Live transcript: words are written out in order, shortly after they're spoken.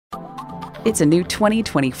It's a new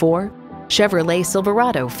 2024 Chevrolet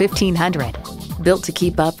Silverado 1500. Built to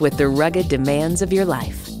keep up with the rugged demands of your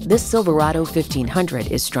life, this Silverado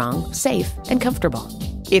 1500 is strong, safe, and comfortable.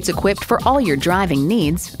 It's equipped for all your driving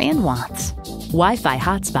needs and wants. Wi-Fi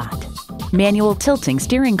hotspot, manual tilting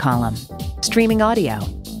steering column, streaming audio,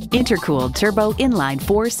 intercooled turbo inline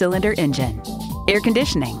 4-cylinder engine, air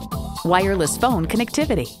conditioning, wireless phone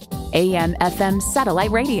connectivity, AM/FM satellite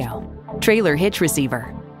radio, trailer hitch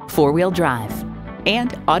receiver, 4-wheel drive,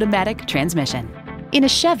 and automatic transmission. In a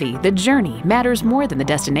Chevy, the journey matters more than the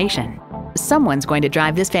destination. Someone's going to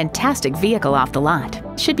drive this fantastic vehicle off the lot.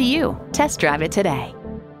 Should be you. Test drive it today.